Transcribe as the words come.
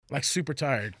Like super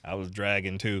tired. I was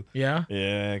dragging too. Yeah.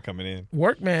 Yeah, coming in.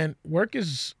 Work, man. Work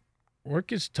is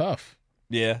tough.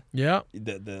 Yeah. Yeah.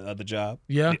 The other job.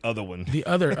 Yeah. The other one. The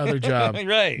other job.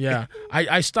 Right. Yeah.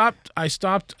 I stopped.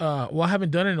 Well, I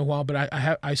haven't done it in a while, but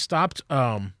I stopped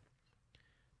driving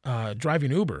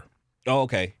Uber. Oh,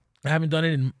 okay. I haven't done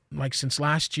it in since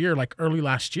last year, early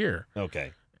last year.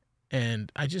 Okay.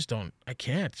 And I just don't. I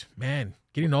can't, man.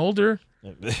 Getting older.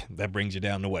 That brings you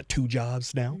down to what? 2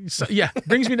 jobs now? So, yeah,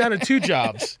 brings me down to 2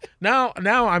 jobs. Now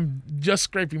I'm just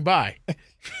scraping by.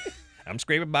 I'm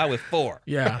scraping by with 4.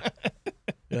 Yeah.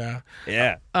 Yeah.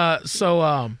 Yeah.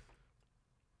 So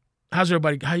how's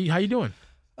everybody? How you doing?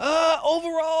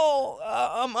 Overall,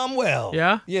 I'm well.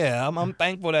 Yeah? Yeah, I'm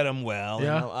thankful that I'm well.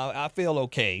 Yeah. And I feel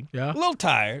okay. Yeah. A little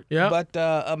tired. Yeah. But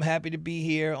I'm happy to be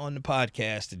here on the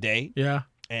podcast today. Yeah.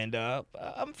 And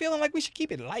I'm feeling like we should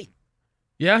keep it light.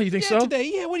 Yeah, you think so?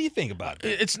 Today, yeah. What do you think about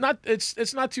it? It's not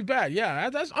too bad.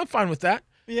 Yeah, I'm fine with that.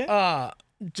 Yeah.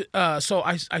 So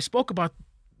I spoke about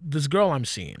this girl I'm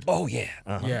seeing. Oh yeah.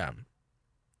 Uh-huh.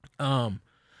 Yeah.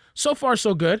 So far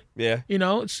so good. Yeah. You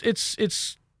know,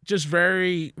 it's just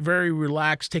very, very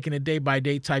relaxed, taking a day by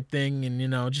day type thing,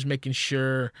 and just making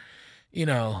sure,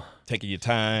 Taking your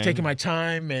time. taking my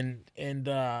time, and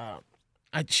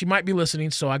she might be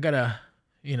listening, so I gotta,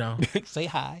 Say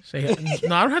hi. say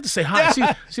no. I don't have to say hi.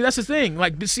 See, that's the thing.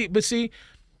 But see,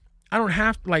 I don't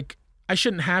have I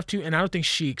shouldn't have to, and I don't think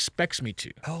she expects me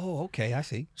to. Oh, okay. I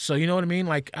see. So you know what I mean?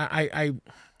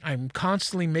 I'm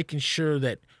constantly making sure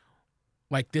that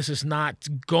this is not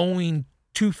going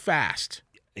too fast.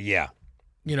 Yeah.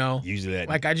 Usually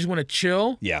that. I just want to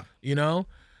chill. Yeah.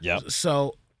 Yeah.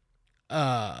 So,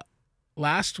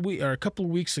 last week or a couple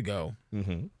of weeks ago,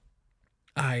 Mm-hmm.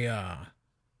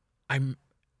 I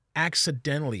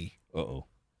accidentally Uh-oh.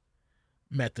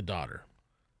 met the daughter.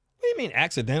 What do you mean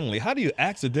accidentally? How do you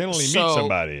accidentally meet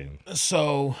somebody?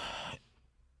 So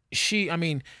she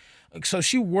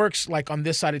works on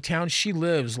this side of town. She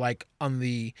lives on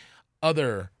the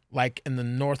other, in the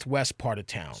northwest part of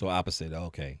town. So opposite.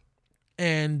 Okay.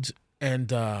 And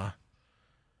I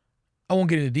won't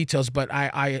get into details, but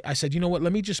I said, you know what?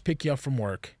 Let me just pick you up from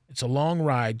work. It's a long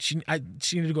ride. She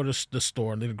needed to go to the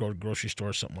store, needed to go to the grocery store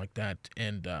or something like that.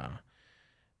 And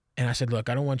I said, look,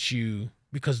 I don't want you,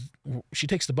 because she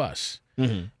takes the bus.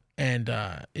 Mm-hmm. And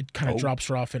it kind of drops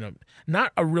her off in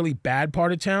not a really bad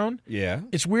part of town. Yeah.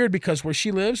 It's weird because where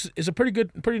she lives is a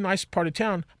pretty nice part of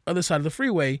town. Other side of the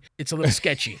freeway, it's a little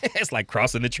sketchy. It's like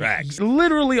crossing the tracks.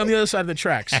 Literally on the other side of the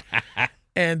tracks.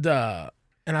 And I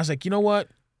was like, you know what?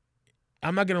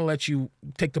 I'm not going to let you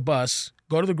take the bus,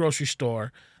 go to the grocery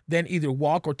store, then either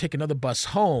walk or take another bus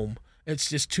home. It's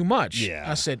just too much. Yeah.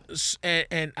 I said,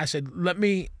 and I said, let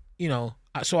me,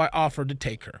 so I offered to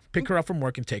pick her up from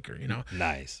work and take her,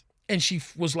 Nice. And she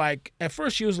was like, at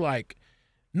first she was like,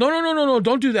 no,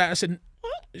 don't do that. I said,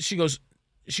 what? She goes,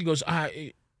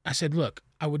 I said, look,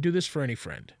 I would do this for any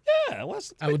friend. Yeah.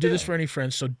 I would do this for any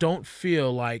friend. So don't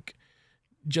feel like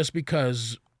just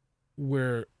because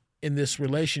we're in this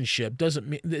relationship doesn't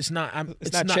mean it's not.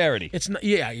 It's not charity. It's not.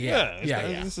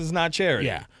 Yeah. This is not charity.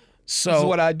 Yeah. So this is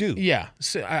what I do. Yeah.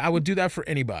 So I would do that for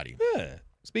anybody. Yeah.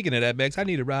 Speaking of that, Bex, I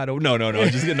need a ride over. No.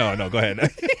 Just no. Go ahead.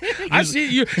 I see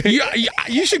you.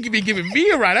 You should be giving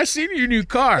me a ride. I seen your new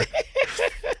car.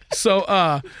 So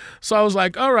I was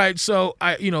like, all right. So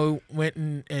I, went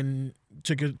and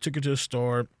took her to the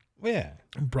store. Yeah.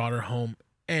 And brought her home.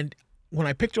 And when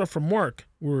I picked her up from work,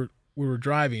 we were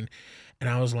driving, and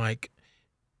I was like,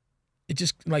 it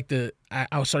just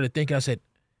I started thinking. I said,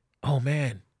 oh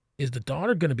man, is the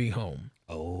daughter gonna be home?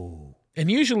 Oh. And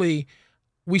usually,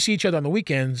 we see each other on the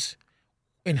weekends,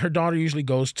 and her daughter usually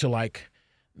goes to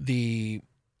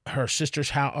her sister's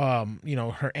house,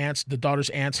 the daughter's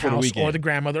aunt's house, or the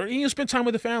grandmother. And you spend time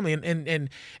with the family, and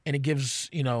it gives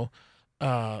the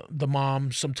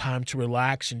mom some time to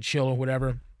relax and chill or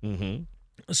whatever. Mm-hmm.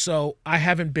 So I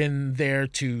haven't been there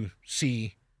to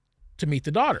meet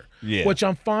the daughter, which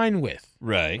I'm fine with.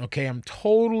 Right. Okay, I'm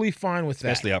totally fine with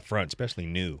that. Especially up front, especially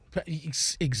new.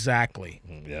 Exactly.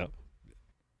 Yeah.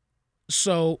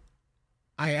 So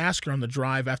I asked her on the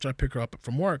drive after I pick her up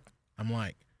from work, I'm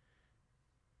like,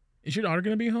 is your daughter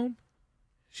going to be home?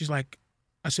 She's like,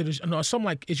 I said, no, something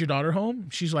like, is your daughter home?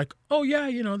 She's like, oh, yeah,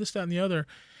 this, that, and the other.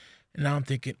 And now I'm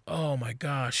thinking, oh, my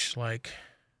gosh,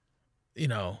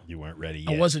 you weren't ready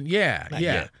yet. I wasn't, Not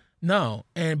yet. No.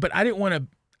 But I didn't want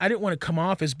to come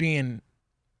off as being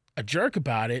a jerk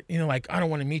about it. I don't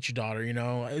want to meet your daughter,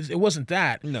 It wasn't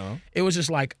that. No. It was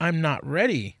just I'm not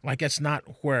ready. That's not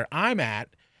where I'm at.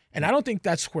 And I don't think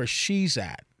that's where she's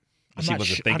at. She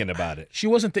wasn't thinking about it. She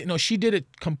wasn't no, she did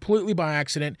it completely by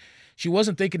accident. She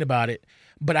wasn't thinking about it,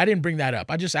 but I didn't bring that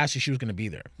up. I just asked if she was going to be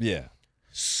there. Yeah.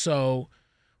 So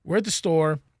we're at the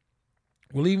store.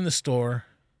 We're leaving the store,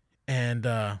 and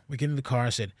we get in the car. I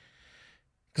said,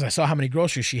 because I saw how many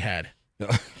groceries she had.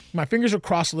 My fingers were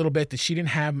crossed a little bit that she didn't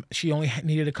have. She only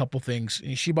needed a couple things.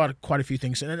 She bought quite a few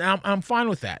things, and I'm fine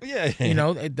with that. Yeah. You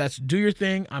know, that's do your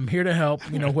thing. I'm here to help.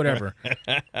 You know, whatever.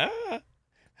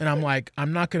 And I'm like,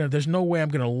 I'm not gonna. There's no way I'm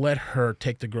gonna let her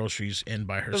take the groceries in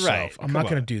by herself. Right. I'm not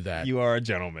gonna do that. You are a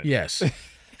gentleman. Yes.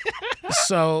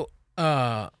 So,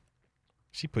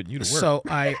 She putting you to work. so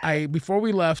I before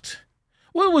we left.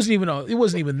 Well, it wasn't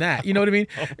even that. You know what I mean?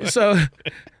 So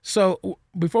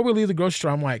before we leave the grocery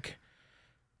store, I'm like,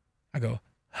 I go,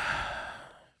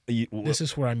 this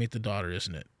is where I meet the daughter,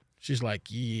 isn't it? She's like,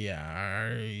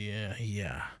 yeah.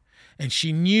 And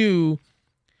she knew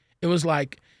it was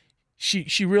like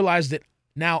she realized that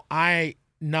now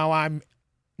I'm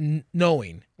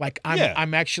knowing, like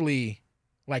I'm actually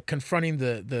like confronting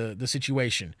the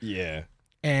situation. Yeah.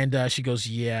 And she goes,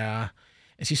 yeah.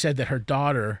 And she said that her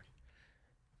daughter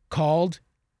called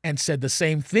and said the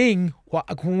same thing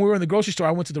when we were in the grocery store.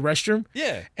 I went to the restroom.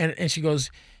 Yeah. And she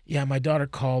goes, yeah, my daughter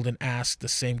called and asked the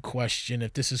same question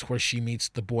if this is where she meets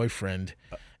the boyfriend.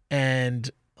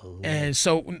 And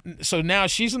so now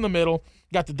she's in the middle,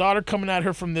 got the daughter coming at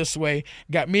her from this way,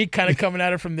 got me kind of coming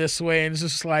at her from this way. And it's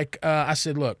just like, I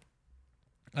said,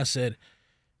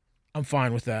 I'm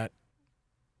fine with that.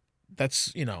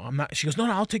 That's, I'm not, she goes, no,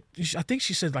 I'll take, I think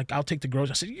she said, like, I'll take the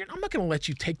groceries. I said, I'm not going to let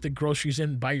you take the groceries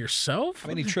in by yourself. How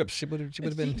many trips? She would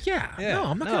have been. Yeah. No,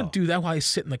 I'm not going to do that while I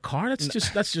sit in the car. That's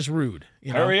just rude.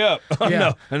 You know? Hurry up.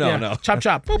 Yeah. No. Chop,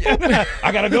 chop. Boop, boop.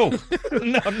 I got to go.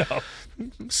 No.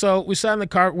 So we sat in the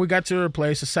car. We got to her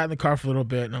place. I sat in the car for a little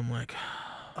bit, and I'm like,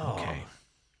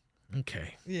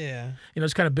 okay. Yeah.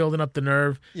 It's kind of building up the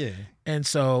nerve. Yeah. And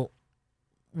so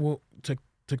we took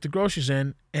the groceries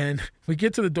in, and we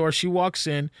get to the door. She walks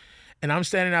in, and I'm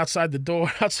standing outside the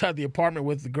door, outside the apartment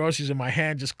with the groceries in my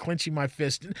hand, just clenching my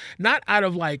fist. Not out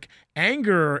of like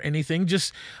anger or anything,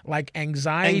 just like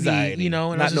anxiety. And not I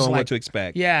was just knowing like, what to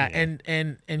expect. Yeah.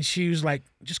 And she was like,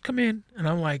 just come in. And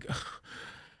I'm like,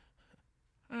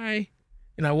 hi.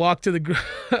 And I walked to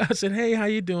I said, hey, how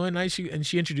you doing? And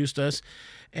she introduced us.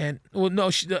 And the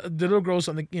little girl's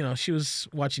on the, she was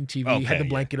watching TV, had the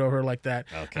blanket over her like that.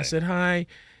 Okay. I said, hi.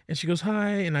 And she goes, hi.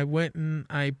 And I went and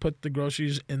I put the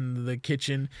groceries in the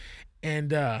kitchen. And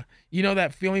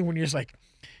that feeling when you're just like,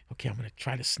 okay, I'm going to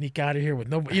try to sneak out of here with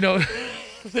nobody,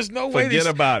 there's no way. Forget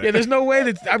about it. Yeah, there's no way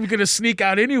that I'm going to sneak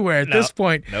out anywhere at this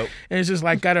point. Nope. And it's just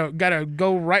like, gotta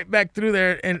go right back through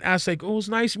there. And I was like, oh, it's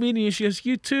nice meeting you. She goes,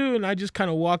 you too. And I just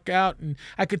kind of walk out, and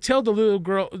I could tell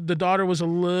the daughter was a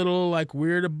little like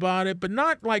weird about it, but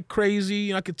not like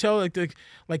crazy. I could tell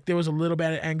like there was a little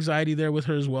bit of anxiety there with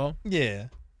her as well. Yeah.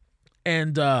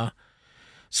 And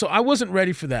so I wasn't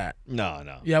ready for that. No.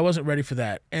 Yeah, I wasn't ready for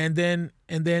that. And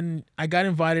then I got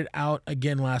invited out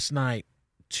again last night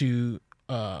to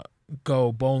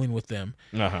go bowling with them.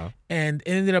 Uh-huh. And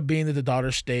it ended up being that the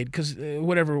daughter stayed because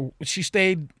she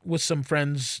stayed with some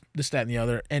friends, this, that, and the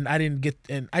other. And I didn't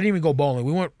even go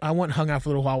bowling. I went and hung out for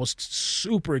a little while. I was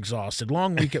super exhausted,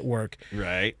 long week at work.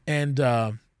 Right. And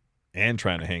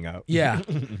trying to hang out. Yeah.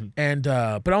 And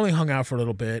but I only hung out for a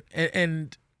little bit.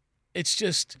 And it's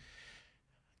just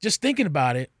thinking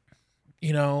about it,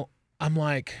 I'm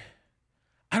like,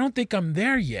 I don't think I'm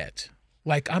there yet.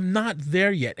 Like, I'm not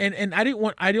there yet. And I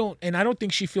don't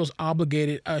think she feels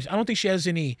obligated. I don't think she has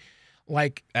any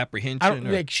like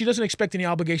apprehension. She doesn't expect any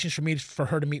obligations for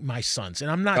her to meet my sons. And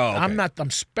I'm not, I'm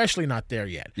especially not there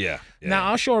yet. Yeah. Now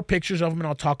I'll show her pictures of them and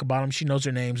I'll talk about them. She knows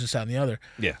their names, this, that, and the other.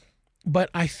 Yeah.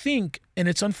 But I think, and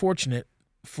it's unfortunate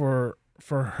for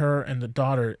her and the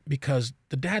daughter because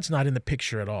the dad's not in the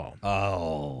picture at all.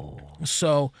 Oh.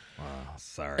 So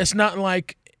sorry. It's not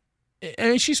like, I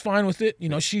mean, she's fine with it.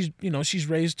 She's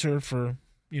raised her for,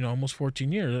 almost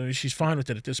 14 years. She's fine with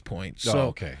it at this point. So,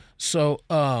 okay. So,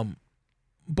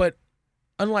 but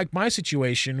unlike my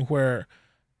situation where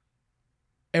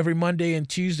every Monday and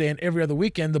Tuesday and every other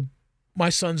weekend, my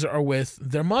sons are with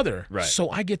their mother. Right. So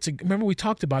I get to, remember we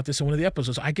talked about this in one of the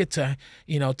episodes, I get to,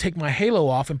 take my halo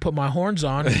off and put my horns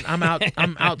on and I'm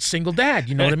out single dad.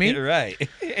 You know what I mean? Right.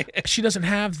 She doesn't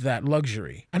have that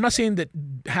luxury. I'm not saying that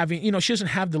having, she doesn't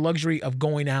have the luxury of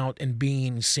going out and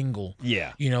being single.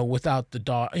 Yeah. Without the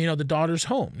daughter, the daughter's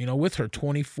home, with her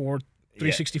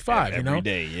 365, every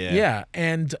day. Yeah. Yeah.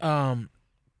 And,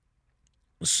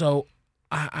 so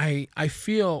I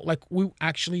feel like we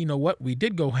actually, we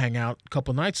did go hang out a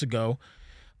couple nights ago.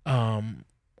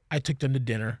 I took them to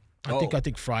dinner. I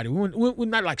think Friday. We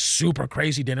not like super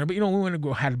crazy dinner, but we went to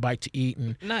go had a bite to eat,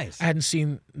 and Nice. I hadn't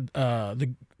seen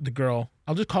the girl.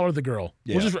 I'll just call her the girl.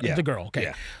 We'll just the girl. Okay.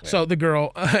 Yeah. So the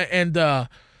girl and I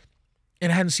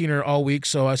hadn't seen her all week,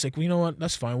 so I was like, well, you know what?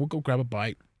 That's fine. We'll go grab a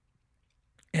bite.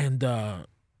 And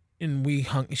we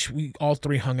all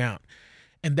three hung out,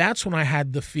 and that's when I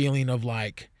had the feeling of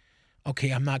like,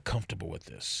 okay, I'm not comfortable with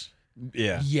this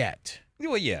yet.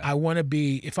 Well, yeah. I want to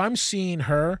be. If I'm seeing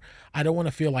her, I don't want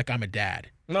to feel like I'm a dad.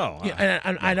 No. Yeah,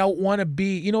 and I don't want to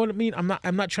be. You know what I mean? I'm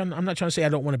not trying to say I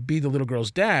don't want to be the little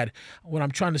girl's dad. What I'm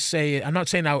trying to say, I'm not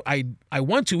saying I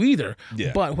want to either.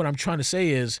 Yeah. But what I'm trying to say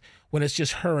is, when it's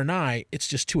just her and I, it's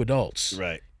just two adults.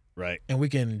 Right. And we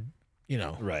can,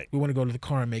 Right. we want to go to the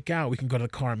car and make out. We can go to the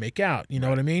car and make out. You know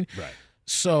what I mean? Right.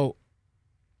 So,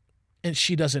 and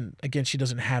she doesn't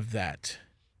have that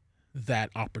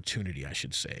opportunity, I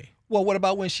should say. Well, what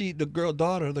about when the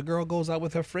girl goes out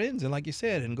with her friends and, like you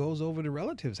said, and goes over to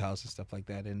relatives' house and stuff like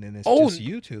that, and then it's just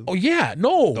you two. Oh yeah,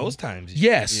 no. Those times.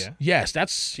 Yes, Yeah. yes.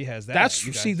 She has that.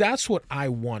 That's what I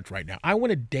want right now. I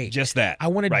want to date. Just that. I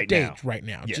want to right date now. right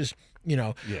now. Yeah. Just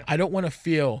Yeah. I don't want to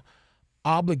feel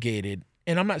obligated.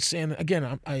 And I'm not saying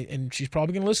again. And she's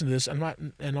probably going to listen to this. I'm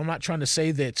not trying to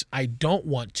say that I don't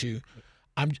want to.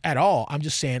 I'm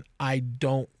just saying I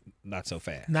don't. Not so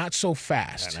fast. Not so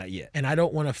fast. Not yet. And I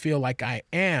don't want to feel like I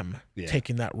am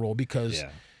taking that role because,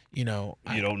 you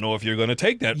don't know if you're going to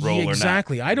take that role or not.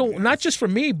 Exactly. I don't. Not just for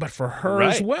me, but for her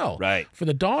as well. Right. For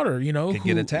the daughter, Could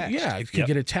get attached. Yeah, could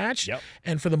get attached. Yep.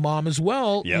 And for the mom as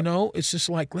well. Yep. It's just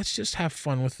like, let's just have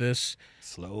fun with this.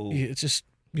 Slow. It's just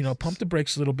pump the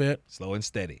brakes a little bit. Slow and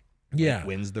steady. Yeah.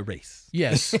 Wins the race.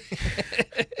 Yes.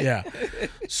 Yeah.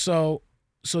 So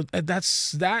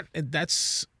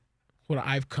that's what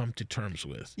I've come to terms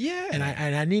with. Yeah. And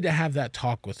I need to have that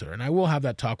talk with her, and I will have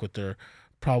that talk with her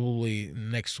probably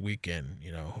next weekend.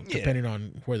 Depending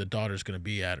on where the daughter's going to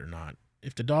be at or not.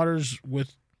 If the daughter's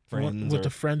with the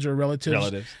friends or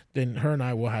relatives, then her and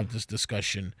I will have this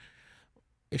discussion.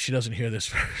 If she doesn't hear this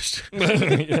first,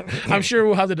 I'm sure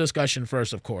we'll have the discussion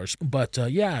first, of course. But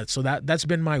so that's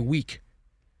been my week.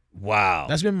 Wow.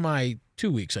 That's been my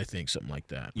 2 weeks, I think, something like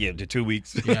that. Yeah, the 2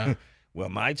 weeks. Yeah. Well,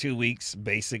 my 2 weeks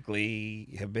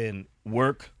basically have been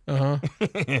work,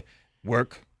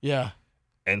 work, Yeah.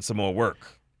 and some more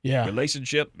work. Yeah.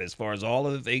 Relationship, as far as all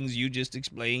of the things you just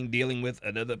explained, dealing with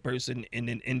another person in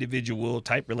an individual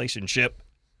type relationship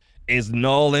is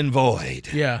null and void.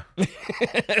 Yeah.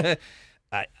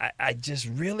 I just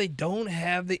really don't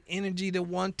have the energy to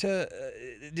want to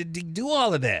do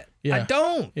all of that. Yeah. I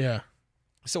don't. Yeah.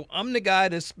 So I'm the guy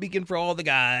that's speaking for all the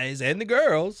guys and the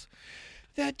girls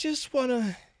that just want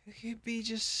to be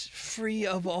just free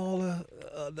of all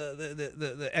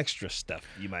the extra stuff,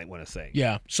 you might want to say.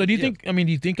 Yeah. So do you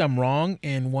think I'm wrong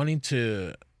in wanting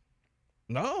to?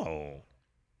 No.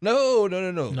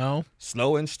 No.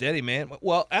 Slow and steady, man.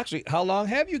 Well, actually, how long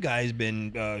have you guys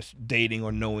been dating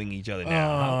or knowing each other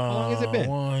now? How long has it been?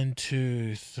 1,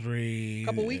 2, 3.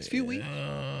 Couple weeks, few weeks?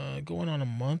 Going on a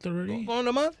month already. Going on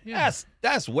a month? Yeah.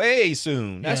 That's way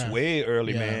soon. That's Yeah. way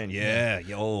early, Yeah. man. Yeah.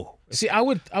 Yo. See, I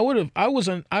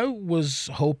was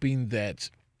hoping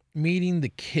that meeting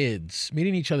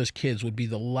each other's kids would be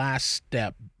the last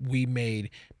step we made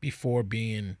before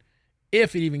being,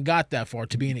 if it even got that far,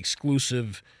 to be an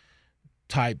exclusive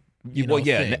type.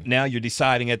 Thing. Now you're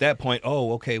deciding at that point,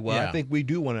 oh, okay, well, Yeah. I think we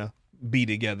do want to be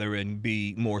together and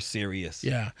be more serious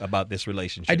about this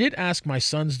relationship. I did ask my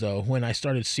sons, though, when I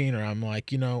started seeing her, I'm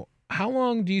like, how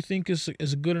long do you think is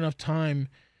a good enough time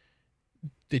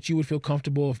that you would feel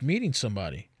comfortable of meeting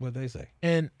somebody? What'd they say?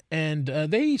 And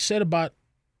they said about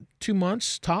 2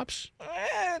 months tops.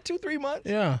 2-3 months.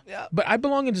 Yeah. Yeah. But I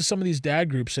belong into some of these dad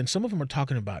groups, and some of them are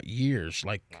talking about years,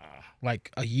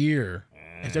 like a year.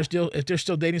 If they're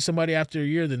still dating somebody after a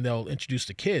year, then they'll introduce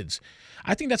the kids.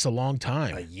 I think that's a long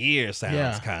time. A year sounds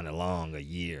Yeah. kind of long. A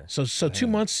year. So 2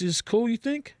 months is cool, you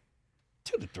think?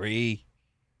 2 to 3.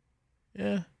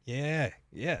 Yeah.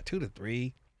 Yeah. 2 to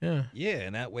 3. Yeah. Yeah,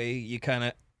 and that way you kind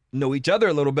of know each other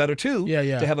a little better too.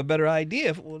 Yeah. To have a better idea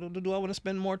of, well, do I want to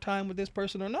spend more time with this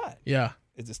person or not? Yeah.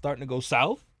 Is it starting to go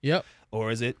south? Yep.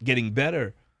 Or is it getting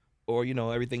better? Or,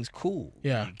 everything's cool.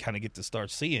 Yeah. You kind of get to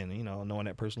start seeing, knowing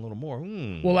that person a little more.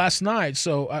 Well, last night,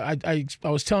 so I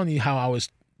was telling you how I was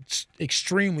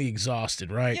extremely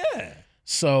exhausted, right? Yeah.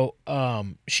 So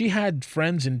she had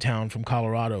friends in town from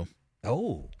Colorado.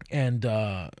 Oh. And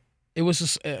it was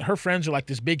just, her friends are like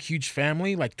this big, huge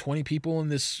family, like 20 people in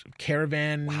this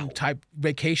caravan type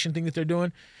vacation thing that they're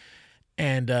doing.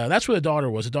 And that's where the daughter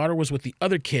was. The daughter was with the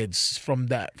other kids from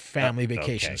that family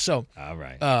vacation. Okay. So, all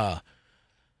right.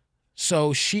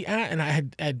 so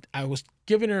I was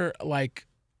giving her like,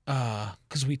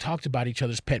 because we talked about each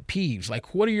other's pet peeves.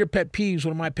 Like, what are your pet peeves?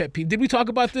 What are my pet peeves? Did we talk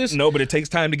about this? No, but it takes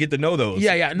time to get to know those.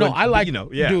 Yeah. No, But, I like,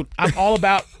 yeah. dude, I'm all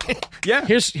about, Yeah.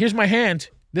 here's my hand.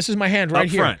 This is my hand right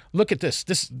Up here. front. Look at this.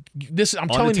 This I'm On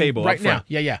telling the table you right up now. front.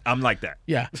 Yeah. I'm like that.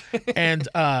 Yeah. And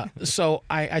so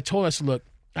I told us, look,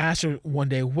 I asked her one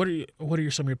day, what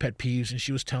are some of your pet peeves? And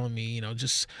she was telling me, you know,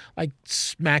 just like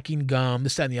smacking gum,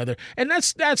 this, that, and the other. And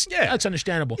that's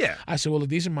understandable. Yeah. I said, well, look,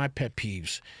 these are my pet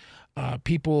peeves.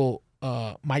 People,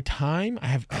 my time,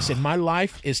 I said, my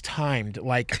life is timed.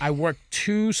 Like I work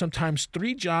 2, sometimes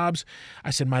 3 jobs.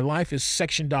 I said, my life is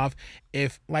sectioned off.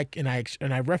 If like, and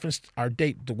I referenced our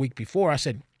date the week before. I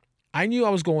said, I knew I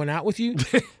was going out with you.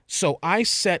 So I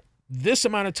set this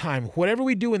amount of time, whatever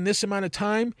we do in this amount of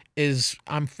time is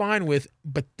I'm fine with,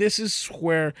 but this is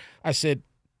where I said,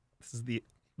 This is the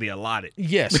allotted.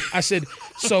 yes. I said,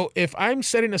 so if I'm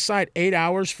setting aside 8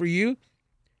 hours for you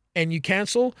and you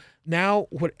cancel, now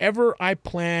whatever I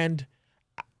planned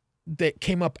that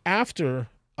came up after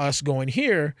us going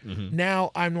here,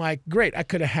 now I'm like, great, I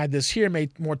could have had this here,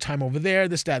 made more time over there,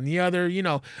 this, that, and the other, you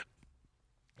know.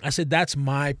 I said, that's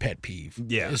my pet peeve,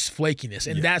 is flakiness.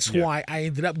 And that's why I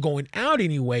ended up going out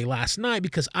anyway last night,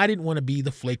 because I didn't want to be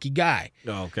the flaky guy.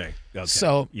 Oh, okay.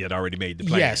 So you had already made the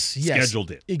plan. Yes.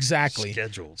 Scheduled it. Exactly.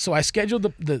 Scheduled. So I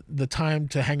scheduled the time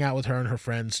to hang out with her and her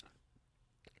friends.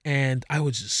 And I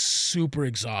was just super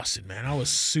exhausted, man. I was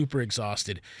super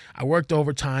exhausted. I worked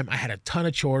overtime. I had a ton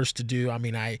of chores to do. I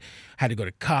mean, I had to go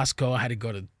to Costco. I had to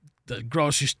go to the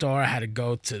grocery store. I had to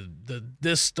go to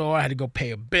this store. I had to go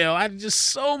pay a bill. I had just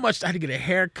so much. I had to get a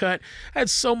haircut. I had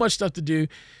so much stuff to do,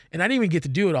 and I didn't even get to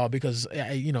do it all because,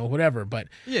 you know, whatever. But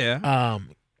yeah.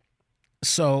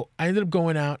 So I ended up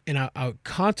going out, and I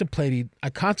contemplated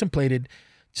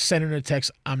sending her a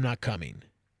text, I'm not coming.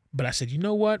 But I said, you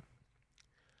know what?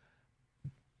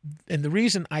 And the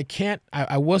reason I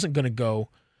wasn't going to go,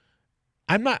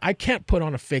 I can't put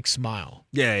on a fake smile.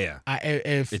 Yeah.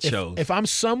 It shows. If I'm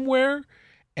somewhere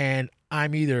and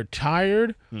I'm either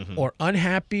tired or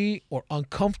unhappy or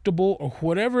uncomfortable or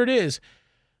whatever it is,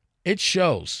 it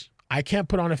shows. I can't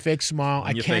put on a fake smile.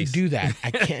 I can't do that.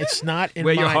 I can't. It's not in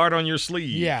Wear my... your heart on your sleeve.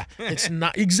 Yeah. It's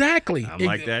not... Exactly. I'm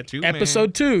like that too,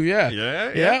 Episode 2, yeah.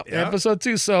 Yeah. Episode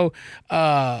 2. So,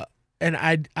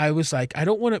 and I was like, I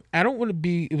don't want to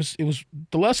be... It was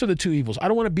the lesser of the two evils. I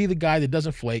don't want to be the guy that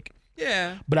doesn't flake.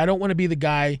 Yeah. But I don't want to be the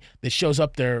guy that shows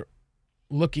up there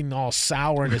looking all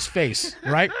sour in his face,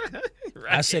 right?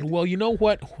 I said, well, you know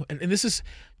what? And this is,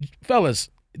 fellas,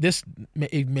 this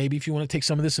maybe if you want to take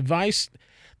some of this advice,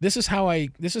 this is how I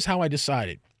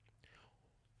decided.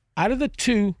 Out of the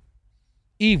two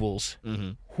evils,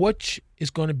 which is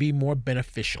going to be more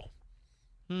beneficial?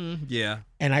 Yeah.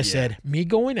 And I said, me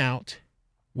going out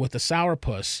with a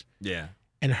sourpuss,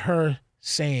 and her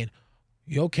saying,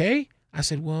 "You okay?" I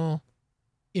said, well,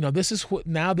 you know, this is what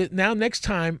now next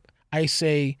time I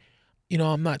say, you know,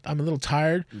 I'm a little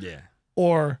tired. Yeah.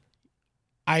 Or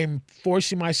I'm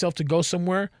forcing myself to go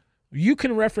somewhere. You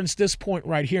can reference this point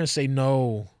right here and say,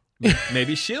 no.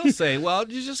 Maybe she'll say, well,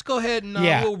 you just go ahead and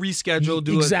we'll reschedule,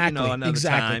 do it another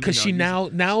time. Because she now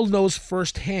knows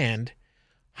firsthand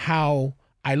how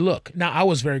I look. Now, I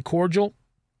was very cordial.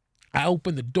 I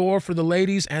opened the door for the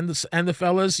ladies and the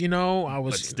fellas, you know. I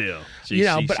was, but still,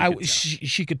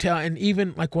 she could tell. And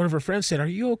even like one of her friends said, "Are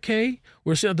you okay?"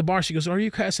 We're sitting at the bar. She goes, "Are you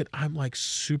okay?" I said, "I'm like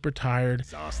super tired,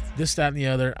 exhausted, this, that, and the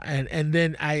other." And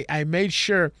then I made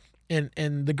sure, and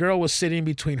the girl was sitting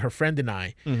between her friend and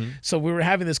I, so we were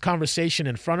having this conversation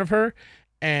in front of her,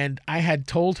 and I had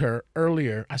told her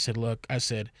earlier. I said, "Look," I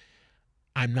said,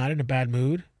 "I'm not in a bad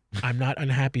mood. I'm not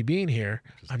unhappy being here.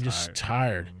 I'm just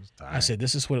tired. I said,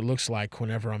 this is what it looks like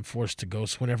whenever I'm forced to go,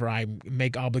 whenever I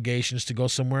make obligations to go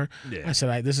somewhere. Yeah. I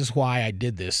said, this is why I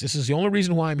did this. This is the only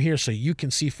reason why I'm here, so you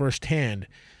can see firsthand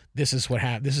this is what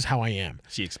happened. This is how I am."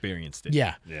 She experienced it.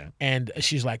 Yeah. And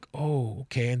she's like, "Oh,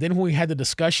 okay." And then when we had the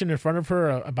discussion in front of her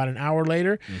about an hour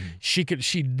later, she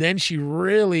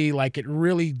really, like, it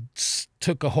really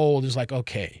took a hold. It's like,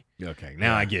 okay. Okay,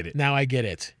 now I get it. Now I get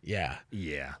it. Yeah.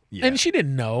 And she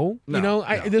didn't know. No,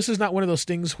 this is not one of those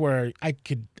things where I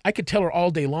could tell her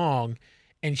all day long,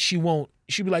 and she'd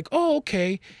be like, "Oh,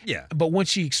 okay." Yeah. But when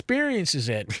she experiences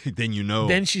it, then you know.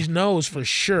 Then she knows for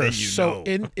sure. Then So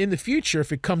in the future,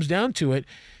 if it comes down to it,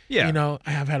 you know,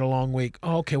 I have had a long week.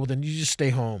 Oh, okay, well then you just stay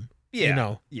home. Yeah. You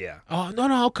know. Yeah. Oh, no,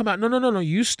 I'll come out. No,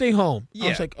 you stay home. I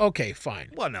was like, okay, fine.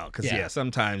 Well, no, because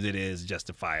sometimes it is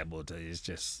justifiable it's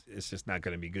just not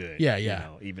going to be good. Yeah. You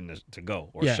know, even to go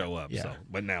or show up. Yeah. So,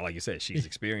 but now, like you said, she's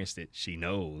experienced it. She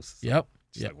knows. So Yep.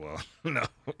 She's like, well, no,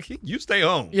 you stay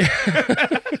home. Yeah.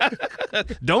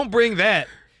 Don't bring that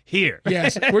Here.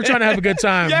 Yes, we're trying to have a good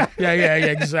time. Yeah,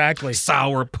 exactly.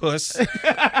 Sour puss.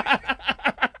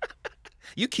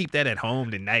 You keep that at home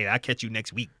tonight. I'll catch you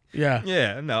next week. Yeah.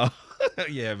 Yeah, no.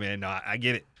 Yeah, man, no, I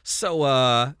get it.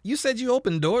 So, you said you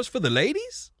opened doors for the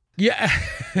ladies? Yeah.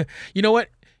 You know what?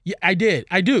 Yeah, I did.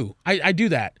 I do. I do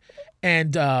that.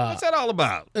 And What's that all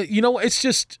about? you know, it's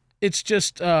just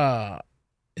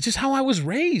how I was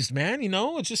raised, man. You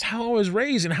know, it's just how I was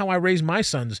raised and how I raised my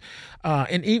sons.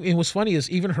 And what's funny is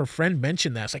even her friend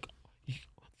mentioned that. It's like,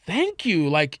 thank you.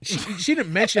 Like she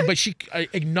didn't mention it, but she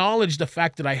acknowledged the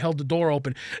fact that I held the door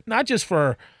open, not just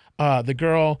for the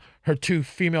girl, her two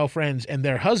female friends, and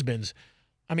their husbands.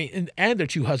 I mean, and their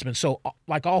two husbands. So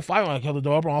like all five of them, I held the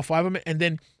door open, all five of them, and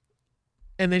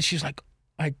then she's like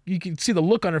you can see the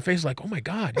look on her face, like, oh my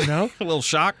God, you know, A little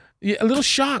shock. yeah, a little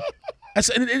shock. It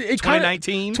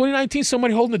 2019. 2019,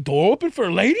 somebody holding the door open for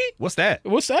a lady? What's that?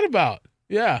 What's that about?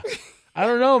 Yeah. I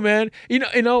don't know, man. You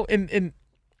know, and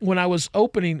when I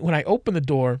opened the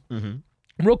door,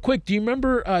 real quick, do you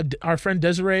remember our friend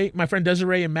Desiree, my friend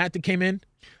Desiree and Matt that came in?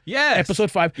 Yes. Episode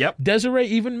 5. Yep. Desiree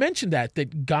even mentioned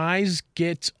that guys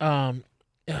get kind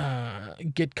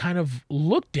of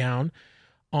looked down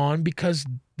on because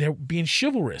they're being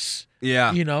chivalrous.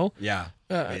 Yeah. You know? Yeah.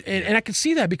 And I can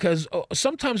see that because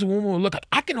sometimes a woman will look like,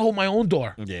 I can hold my own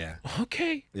door. Yeah.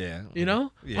 Okay. Yeah. You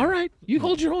know? Yeah. All right. You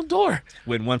hold your own door.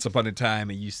 When once upon a time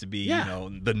it used to be, Yeah. you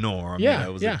know, the norm. Yeah, You know,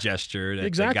 it was yeah. a gesture that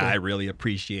Exactly. the guy really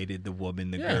appreciated the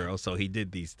woman, the Yeah. girl. So he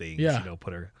did these things, Yeah. you know,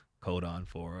 put her coat on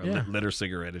for her, Yeah. lit her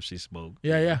cigarette if she smoked.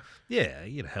 Yeah. Yeah,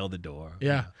 you know, held the door.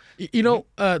 Yeah. You know,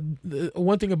 the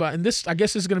one thing about, and this, I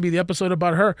guess this is going to be the episode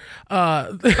about her.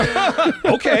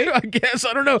 Okay. I guess.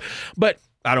 I don't know. But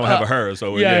I don't have a her,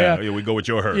 so yeah. we go with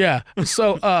your her. yeah.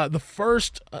 So the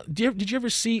first, did you ever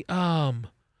see,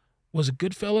 was it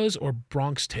Goodfellas or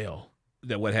Bronx Tale?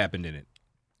 That what happened in it?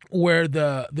 Where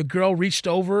the girl reached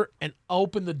over and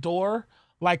opened the door.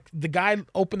 Like the guy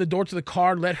opened the door to the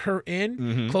car, let her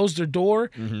in, closed her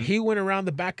door. He went around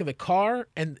the back of the car,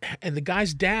 and the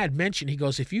guy's dad mentioned, he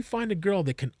goes, if you find a girl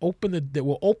that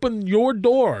will open your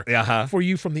door for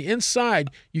you from the inside,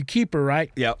 you keep her,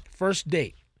 right? Yep. First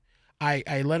date. I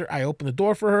opened the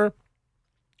door for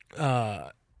her,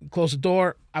 closed the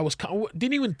door.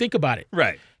 Didn't even think about it.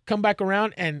 Right. Come back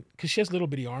around, and because she has little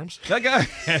bitty arms. That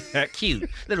guy, cute,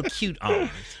 little cute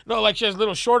arms. No, like she has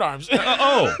little short arms.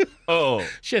 Oh.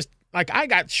 She has, like, I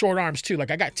got short arms too. Like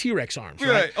I got T-Rex arms.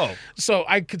 Right. Oh. So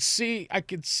I could see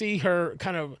her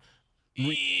kind of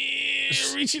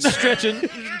reaching, Stretching,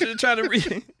 trying to reach.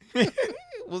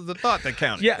 Was the thought that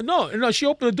counted? Yeah. No. She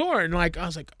opened the door, and like I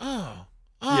was like, oh,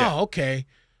 Yeah. okay,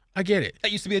 I get it.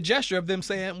 That used to be a gesture of them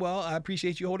saying, "Well, I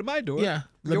appreciate you holding my door." Yeah.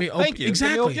 Let me Thank open. you.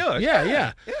 Exactly. Let me open yours.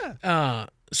 Yeah. Yeah.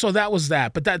 So that was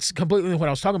that, but that's completely what I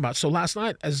was talking about. So last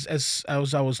night, as I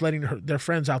was letting their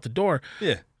friends out the door,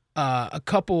 Yeah. a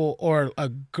couple or a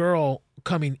girl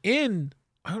coming in,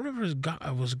 I don't remember if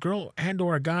it was a girl and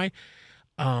or a guy,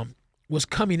 was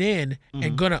coming in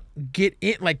and gonna get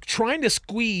in, like trying to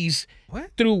squeeze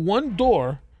What? through one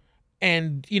door,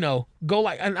 and go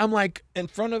like, and I'm like, In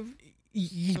front of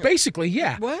basically,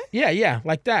 yeah, what? yeah,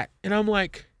 like that, and I'm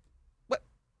like,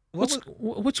 What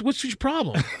what's your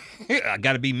problem? I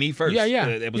got to be me first. Yeah.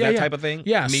 It was that type of thing.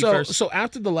 Yeah. Me so first. so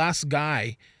after the last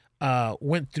guy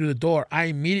went through the door, I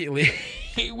immediately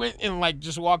he went and like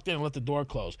just walked in and let the door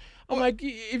close. I'm like,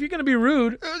 if you're gonna be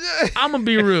rude, I'm gonna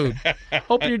be rude.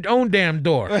 Open your own damn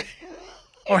door,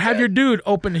 or have your dude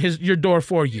open your door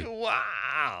for you.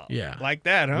 Wow. Yeah. Like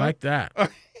that, huh? Like that.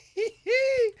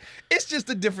 It's just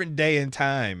a different day and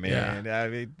time, man. I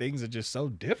mean, things are just so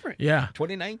different. Yeah.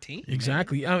 2019.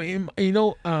 Exactly. I mean,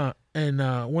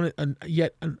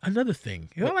 yet another thing.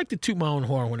 I like to toot my own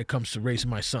horn when it comes to raising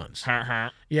my sons.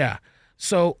 Yeah.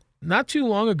 So not too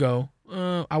long ago,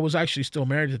 I was actually still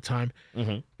married at the time.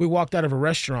 We walked out of a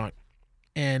restaurant,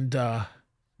 and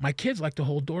my kids like to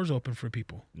hold doors open for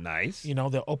people. Nice.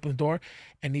 They'll open the door,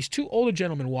 and these two older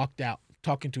gentlemen walked out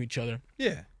talking to each other.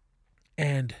 Yeah.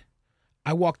 And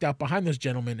I walked out behind those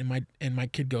gentlemen, and my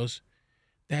kid goes,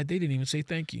 "Dad, they didn't even say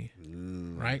thank you."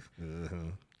 Right?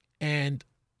 And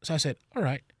so I said, all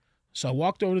right. So I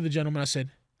walked over to the gentleman. I said,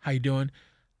 how you doing?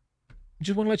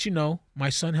 Just want to let you know, my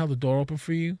son held the door open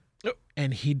for you,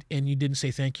 and you didn't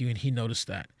say thank you, and he noticed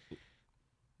that.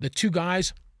 The two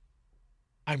guys,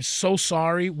 I'm so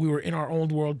sorry. We were in our own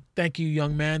world. Thank you,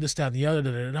 young man. This, that, and the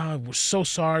other. We're so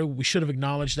sorry. We should have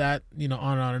acknowledged that. On and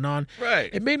on and on. Right.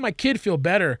 It made my kid feel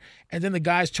better. And then the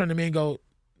guys turned to me and go,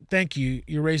 "Thank you.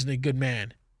 You're raising a good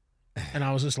man." And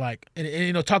I was just like,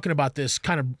 and talking about this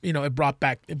kind of, it brought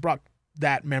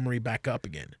that memory back up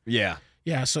again. Yeah.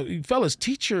 Yeah. So fellas,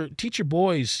 teach your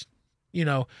boys you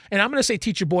know, and I'm going to say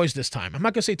teach your boys this time. I'm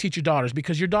not going to say teach your daughters,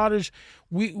 because your daughters,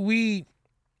 we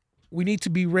need to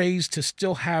be raised to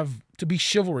still be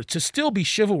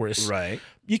chivalrous. Right.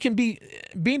 You can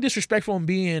being disrespectful and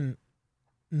being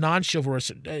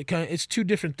non-chivalrous. It's two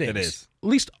different things. It is. At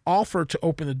least offer to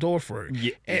open the door for her,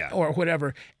 Yeah. or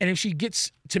whatever. And if she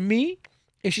gets to me,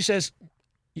 if she says,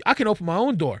 I can open my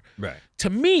own door. Right. To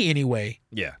me, anyway,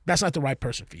 Yeah. that's not the right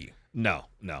person for you. No.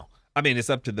 I mean, it's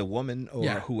up to the woman or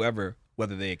Yeah. whoever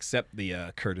whether they accept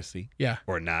the courtesy Yeah.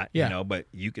 or not. Yeah. You know, but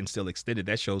you can still extend it.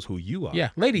 That shows who you are. Yeah,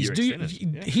 ladies, You're do you,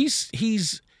 extending it.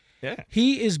 Yeah.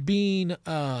 he is being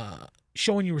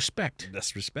showing you respect.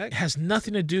 That's respect. It has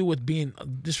nothing to do with being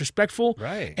disrespectful.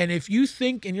 Right. And if you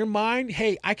think in your mind,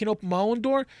 hey, I can open my own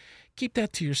door, keep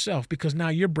that to yourself, because now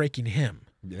you're breaking him.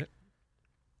 Yeah.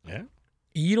 Yeah.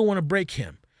 You don't want to break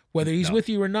him. Whether he's No. with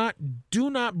you or not, do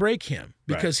not break him,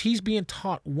 because he's being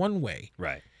taught one way.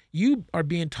 Right. You are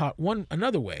being taught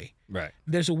another way. Right.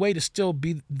 There's a way to still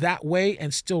be that way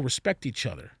and still respect each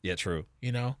other, Yeah. True.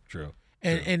 you know? True.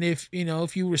 And if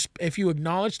you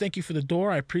acknowledge, thank you for the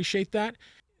door, I appreciate that.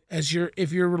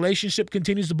 If your relationship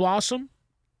continues to blossom,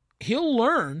 he'll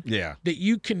learn Yeah. that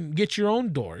you can get your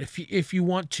own door if you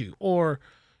want to, or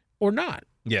not.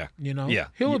 Yeah. You know, Yeah.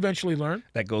 he'll Yeah. eventually learn.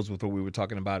 That goes with what we were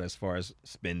talking about as far as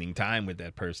spending time with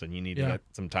that person. You need to Yeah. let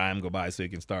some time go by so you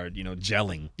can start,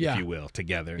 gelling, Yeah. if you will,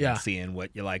 together Yeah. and seeing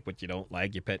what you like, what you don't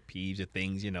like, your pet peeves, your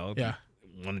things, If Yeah.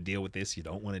 you want to deal with this, you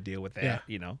don't want to deal with that,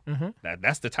 Yeah. Mhm.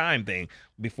 That's the time thing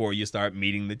before you start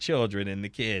meeting the children and the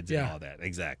kids and Yeah. all that.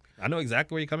 Exactly. I know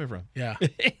exactly where you're coming from. Yeah.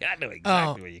 I know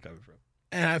exactly where you're coming from.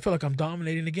 And I feel like I'm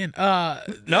dominating again.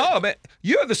 No, man,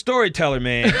 you're the storyteller,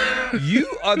 man. You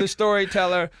are the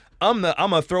storyteller. I'm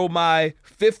gonna throw my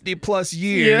 50+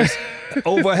 years,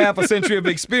 over half a century of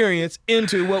experience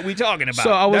into what we talking about.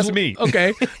 So That's me.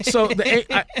 Okay. So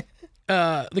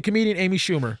the comedian Amy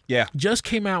Schumer, Yeah. just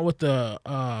came out with a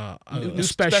New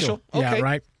special. special? Yeah, Okay.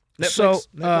 right. Netflix? So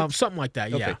Netflix? something like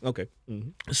that. Yeah. Okay.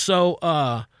 Mhm.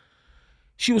 So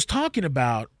she was talking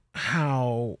about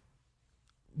how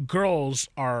girls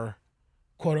are,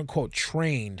 quote unquote,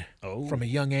 trained Oh. from a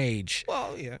young age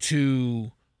Well, yeah.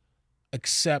 to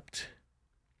accept,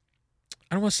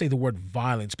 I don't want to say the word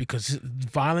violence, because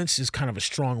violence is kind of a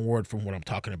strong word from what I'm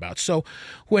talking about. So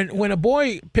when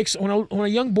a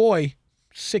young boy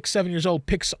 6-7 years old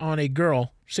picks on a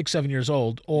girl 6-7 years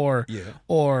old, or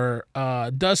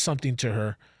does something to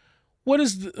her, what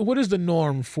is the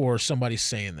norm for somebody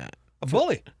saying that? A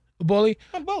bully. A bully?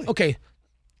 A bully. Okay.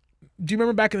 Do you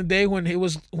remember back in the day when it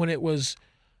was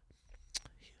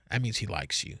that means he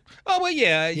likes you? Oh well,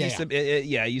 yeah. It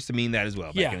Yeah, used to mean that as well.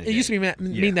 Back Yeah, in the it used to day.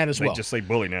 mean that as They well. just say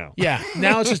bully now. Yeah,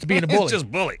 now it's just being a bully. It's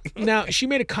just bully. Now, she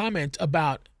made a comment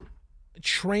about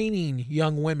training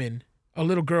young women or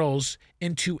little girls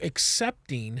into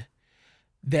accepting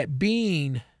that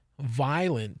being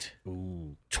violent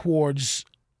Ooh. towards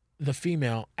the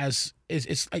female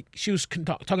it's like she was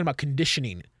talking about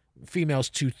conditioning females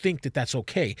to think that that's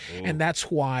okay. Ooh. And that's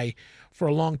why for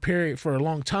a long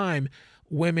time,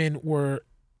 women were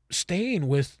staying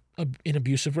in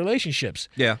abusive relationships.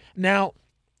 Yeah. Now,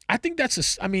 I think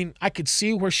I could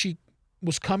see where she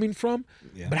was coming from,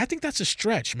 Yeah. but I think that's a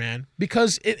stretch, man,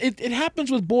 because it happens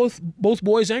with both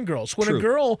boys and girls. When True. a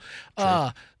girl,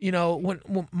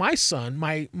 when my son,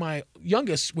 my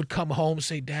youngest would come home and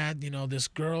say, Dad, this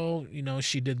girl,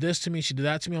 she did this to me, she did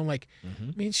that to me. I'm like,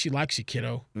 Mhm. means she likes you,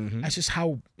 kiddo. Mhm. That's just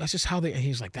how they, and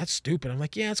he's like, that's stupid. I'm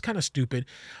like, yeah, it's kind of stupid.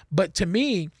 But to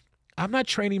me, I'm not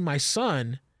training my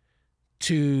son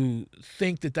to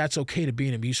think that that's okay to be in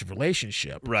an abusive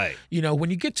relationship. Right. When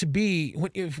you get to be,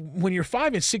 when you're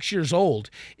 5 and 6 years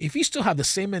old, if you still have the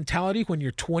same mentality when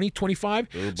you're 20, 25,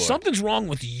 Oh, boy. something's wrong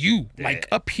with you, like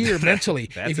up here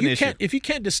mentally. That's if an you issue. if you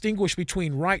can't distinguish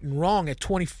between right and wrong at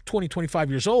 20, 25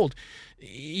 years old,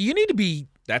 you need to be,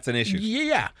 That's an issue.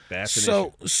 yeah. That's an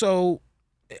issue. So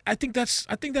I think that's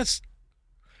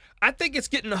I think it's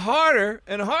getting harder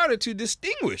and harder to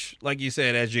distinguish, like you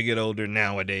said, as you get older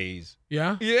nowadays.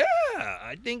 yeah. Yeah,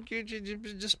 I think you're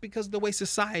just because of the way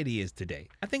society is today.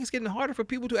 I think it's getting harder for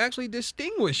people to actually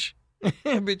distinguish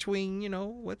between,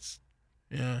 what's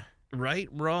Yeah. right,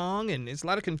 wrong, and it's a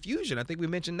lot of confusion. I think we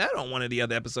mentioned that on one of the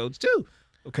other episodes too.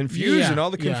 Confusion, Yeah, all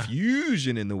the yeah.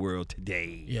 confusion in the world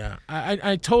today. Yeah,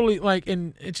 I totally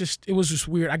and it was just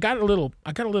weird. I got a little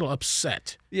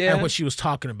upset Yeah. at what she was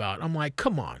talking about. I'm like,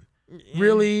 come on,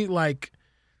 really? Like,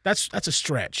 that's a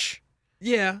stretch.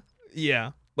 Yeah.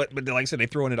 But like I said, they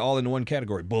throwing it all into one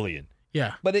category: bullying.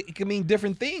 Yeah. But it can mean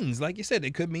different things. Like you said,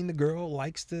 it could mean the girl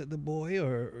likes the boy,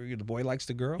 or the boy likes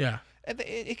the girl. Yeah. And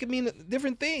it could mean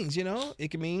different things, you know. It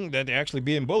could mean that they're actually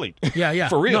being bullied. Yeah. Yeah.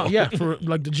 For real. No, yeah. For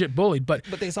like legit bullied. But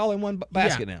it's all in one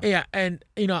basket yeah, now. Yeah. And,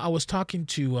 I was talking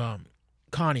to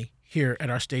Connie here at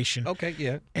our station. Okay,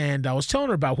 yeah. And I was telling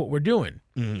her about what we're doing.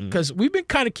 Mm-hmm. Because we've been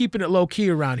kind of keeping it low key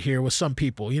around here with some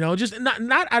people, just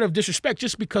not out of disrespect,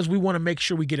 just because we want to make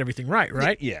sure we get everything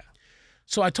right? Yeah.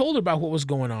 So I told her about what was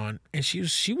going on, and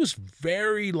she was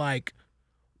very like,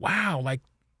 wow, like,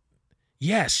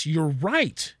 yes, you're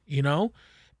right,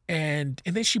 and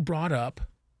then she brought up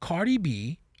Cardi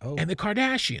B and the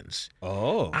Kardashians.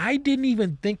 Oh. I didn't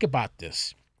even think about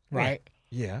this, right?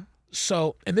 Yeah.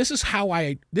 So, and this is how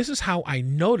I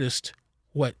noticed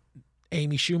what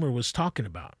Amy Schumer was talking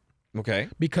about. Okay.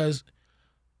 Because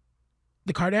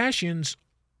the Kardashians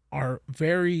are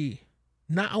very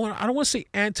I don't want to say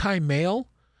anti-male,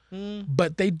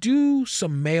 but they do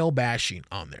some male bashing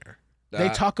on there. They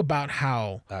talk about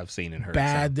how I've seen and heard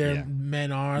bad some. their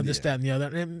men are, this, that, and the other.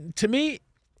 And to me,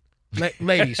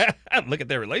 ladies, look at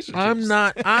their relationships.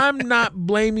 I'm not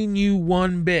blaming you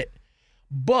one bit.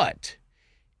 But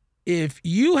if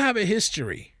you have a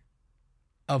history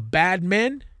of bad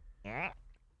men,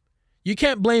 you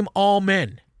can't blame all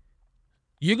men.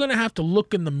 You're going to have to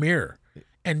look in the mirror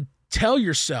and tell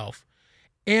yourself,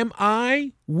 am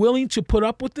I willing to put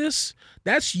up with this?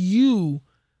 That's you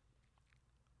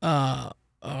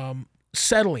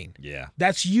settling. Yeah.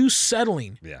 That's you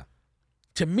settling. Yeah.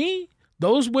 To me,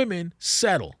 those women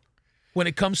settle when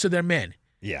it comes to their men.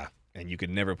 Yeah. And you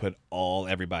can never put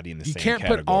everybody in the You same can't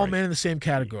category. put all men in the same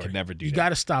category. You can never do You that. got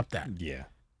to stop that. Yeah.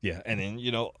 Yeah. And then,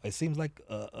 it seems like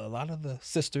a lot of the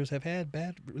sisters have had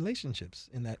bad relationships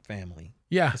in that family.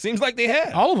 Yeah. It seems like they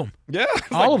have. All of them. Yeah.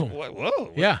 All of them.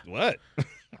 Whoa. Yeah. What?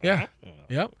 Yeah.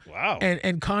 Yep. Wow.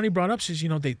 And Connie brought up, says,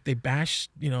 they bash,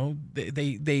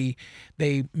 they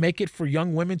make it for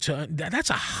young women to, that's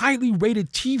a highly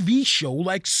rated TV show,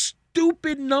 like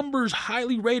stupid numbers,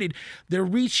 highly rated. They're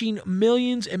reaching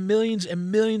millions and millions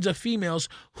and millions of females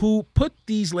who put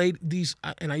these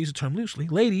and I use the term loosely,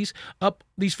 ladies up,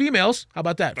 these females, how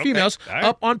about that? Okay. Females All right.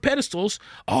 up on pedestals.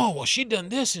 Oh, well, she done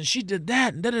this and she did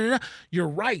that and da-da-da-da. You're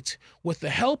right. With the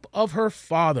help of her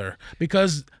father,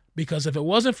 because if it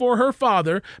wasn't for her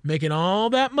father making all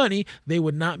that money, they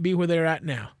would not be where they're at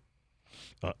now.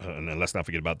 And then let's not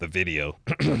forget about the video.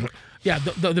 Yeah,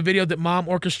 the video that mom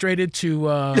orchestrated to,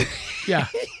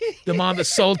 the mom that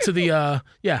sold to the,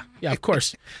 yeah, of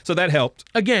course. So that helped.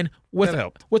 Again, with That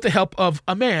helped. with the help of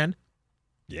a man.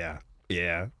 Yeah.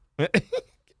 Yeah. Hey.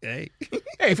 Hey,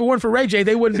 if it weren't for Ray J,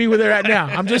 they wouldn't be where they're at now.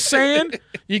 I'm just saying,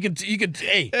 you can,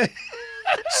 hey,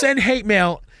 send hate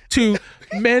mail to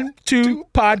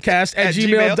men2podcast at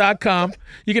gmail.com.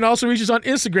 You can also reach us on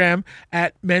Instagram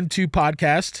at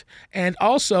men2podcast and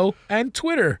also on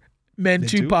Twitter,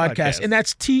 men2podcast. Podcast. And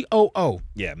that's TOO.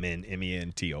 Yeah, men,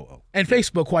 MENTOO. And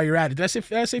Facebook while you're at it. Did I say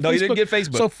Facebook? No, you didn't get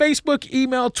Facebook. So Facebook,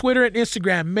 email, Twitter, and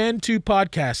Instagram,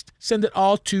 men2podcast. Send it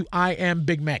all to I am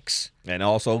Big Mex. And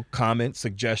also comments,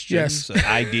 suggestions,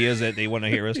 ideas that they want to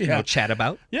hear us chat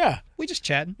about. Yeah. We just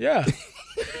chatting. Yeah.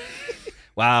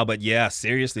 Wow, but yeah,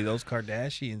 seriously, those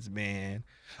Kardashians, man.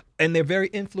 And they're very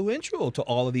influential to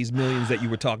all of these millions that you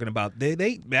were talking about.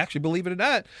 They actually, believe it or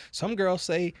not, some girls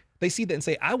say, they see that and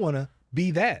say, I want to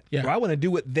be that. Yeah. Or I want to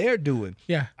do what they're doing.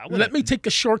 Yeah. wanna- Let me take a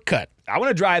shortcut. I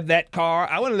want to drive that car.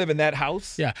 I want to live in that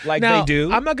house. Yeah. Like now, they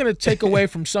do. I'm not going to take away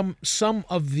from some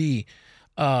of the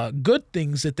good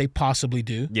things that they possibly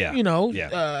do. Yeah. Yeah.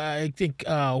 I think,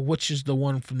 which is the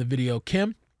one from the video,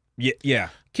 Kim? Yeah.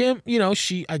 Kim,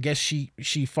 I guess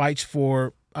she fights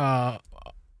for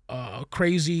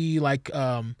crazy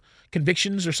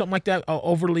convictions or something like that,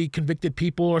 overly convicted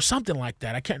people or something like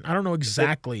that. I don't know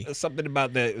exactly. Something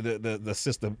about the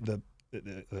system, the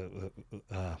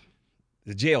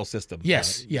jail system.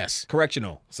 Yes.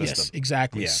 Correctional system. Yes,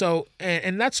 exactly. Yeah. So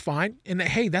and that's fine. And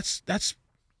hey, that's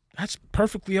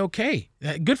perfectly okay.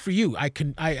 Good for you. I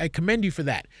commend you for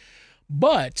that.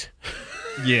 But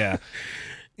Yeah.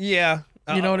 Yeah.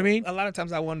 You know what I mean? A lot of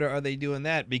times I wonder, are they doing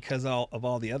that because of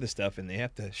all the other stuff, and they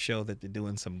have to show that they're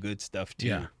doing some good stuff too?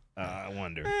 Yeah. I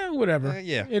wonder. Whatever.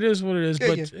 Yeah. It is what it is.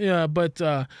 But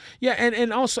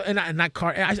and also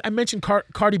I mentioned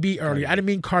Cardi B earlier. I didn't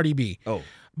mean Cardi B. Oh.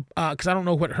 Because I don't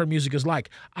know what her music is like.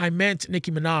 I meant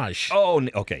Nicki Minaj. Oh,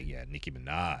 okay. Yeah, Nicki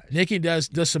Minaj. Nicki does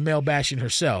some male bashing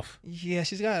herself. Yeah,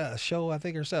 she's got a show, I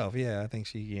think, herself. Yeah, I think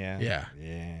she, Yeah.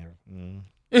 Yeah. Mm.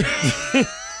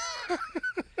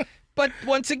 But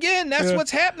once again, that's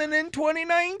what's happening in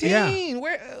 2019.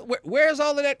 Yeah. Where's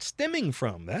all of that stemming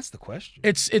from? That's the question.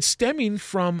 It's stemming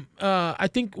from I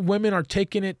think women are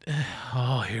taking it.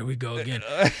 Oh, here we go again.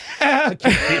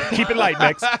 keep it light,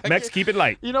 Mex. Mex, keep it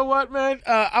light. You know what, man?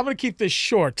 I'm gonna keep this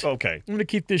short. Okay. I'm gonna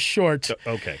keep this short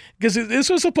Okay. because this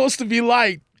was supposed to be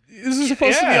light. This is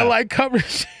supposed to be a light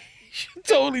conversation.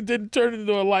 Totally didn't turn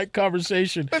into a light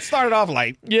conversation. Let's start it off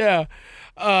light. Yeah.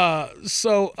 Oh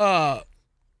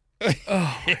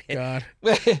my God.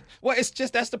 Well, it's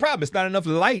just that's the problem. It's not enough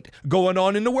light going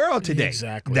on in the world today.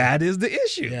 Exactly. That is the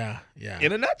issue. Yeah.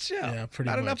 In a nutshell. Yeah, pretty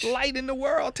not much. enough light in the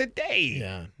world today.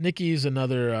 Yeah. Nikki's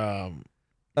another.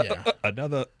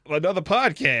 Another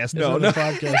podcast. There's another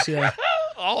podcast. Yeah.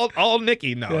 all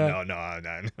Nikki. No, Yeah. no,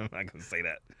 I'm not gonna say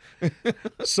that.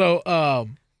 So,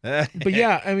 but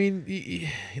yeah, I mean,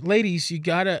 ladies, you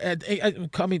gotta.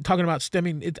 Talking about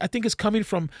stemming, I think it's coming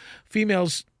from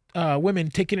females. Women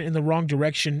taking it in the wrong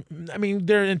direction. I mean,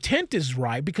 their intent is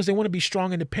right because they want to be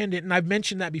strong, independent. And I've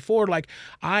mentioned that before. Like,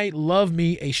 I love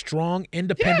me a strong,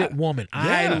 independent woman.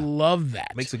 I love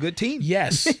that. Makes a good team.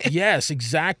 Yes, yes,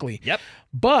 exactly. Yep.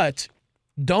 But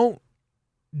don't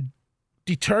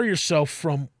deter yourself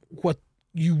from what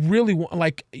you really want.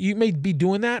 Like, you may be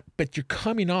doing that, but you're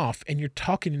coming off and you're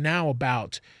talking now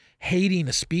about hating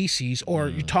a species, or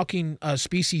you're talking a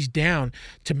species down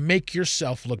to make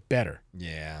yourself look better.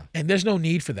 Yeah. And there's no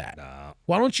need for that. No.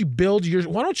 Why don't you build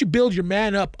your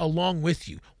man up along with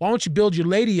you? Why don't you build your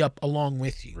lady up along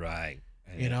with you? Right.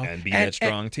 You know, and be that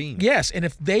strong team. Yes, and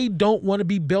if they don't want to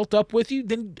be built up with you,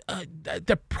 then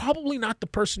they're probably not the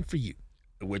person for you.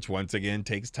 Which once again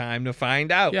takes time to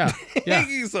find out. Yeah.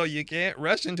 So you can't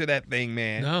rush into that thing,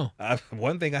 man. No.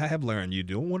 One thing I have learned: you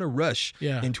don't want to rush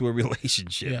into a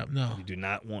relationship. Yeah, no. You do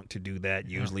not want to do that.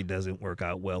 Usually doesn't work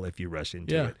out well if you rush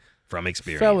into it from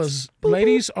experience. Fellas,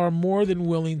 ladies are more than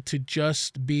willing to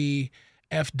just be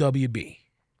FWB.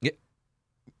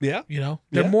 Yeah. You know,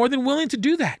 they're more than willing to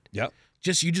do that. Yep.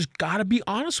 You just got to be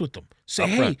honest with them. Say, Upfront.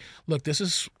 hey, look, this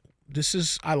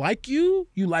is, I like you.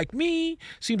 You like me.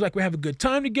 Seems like we have a good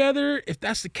time together. If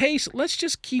that's the case, let's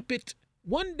just keep it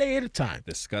one day at a time.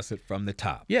 Discuss it from the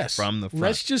top. Yes. From the front.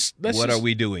 Let's what are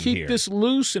we doing keep here? this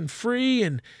loose and free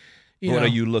and, what are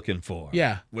you looking for?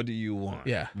 Yeah. What do you want?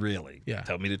 Yeah. Really? Yeah.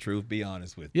 Tell me the truth. Be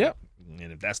honest with Yep. me.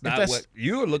 And if that's not what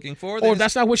you're looking for, or if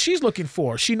that's not what she's looking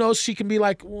for, she knows she can be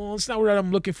like, well, it's not what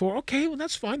I'm looking for. Okay, well,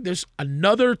 that's fine. There's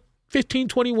another 15,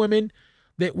 20 women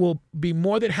that will be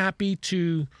more than happy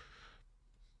to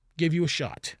give you a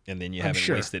shot. And then you I'm haven't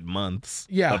sure. wasted months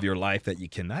Yeah. of your life that you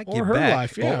cannot get Or her back.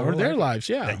 life, yeah, or their lives,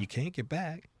 yeah. That you can't get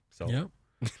back. So Yep.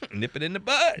 nip it in the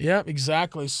bud. Yeah,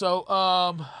 exactly. So,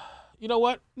 you know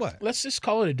what? What? Let's just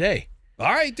call it a day.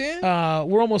 All right, then.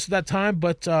 We're almost at that time,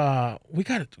 but we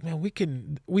got it.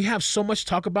 Man, we have so much to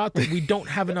talk about that we don't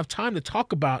have enough time to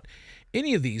talk about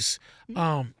any of these.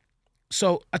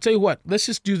 So I tell you what, let's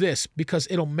just do this because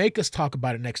it'll make us talk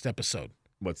about it next episode.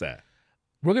 What's that?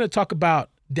 We're going to talk about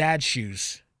dad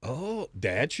shoes, Oh,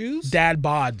 dad shoes? dad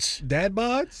bods, Dad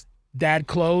bods? dad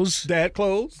clothes, Dad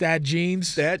clothes? dad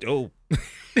jeans. Dad, oh.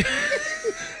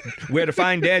 Where to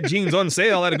find dad jeans on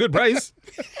sale at a good price.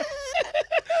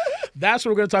 That's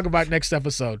what we're going to talk about next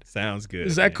episode. Sounds good.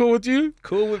 Is that cool with you?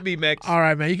 Cool with me, Mex. All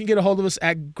right, man. You can get a hold of us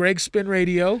at Greg Spin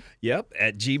Radio. Yep,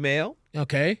 at Gmail,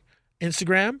 Okay.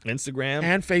 Instagram Instagram,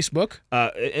 and Facebook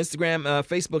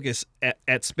Facebook is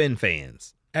at Spin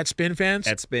Fans. at Spin Fans.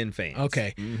 At Spin Fans.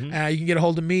 Okay. Mhm. You can get a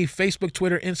hold of me, Facebook,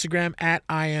 Twitter, Instagram at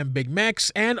I am Big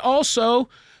Mex, and also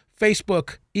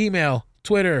Facebook, email,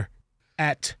 Twitter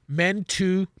at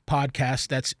Men2 Podcast.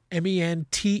 That's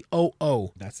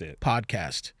MENTOO That's it.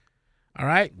 Podcast. All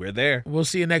right. We're there. We'll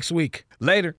see you next week. Later.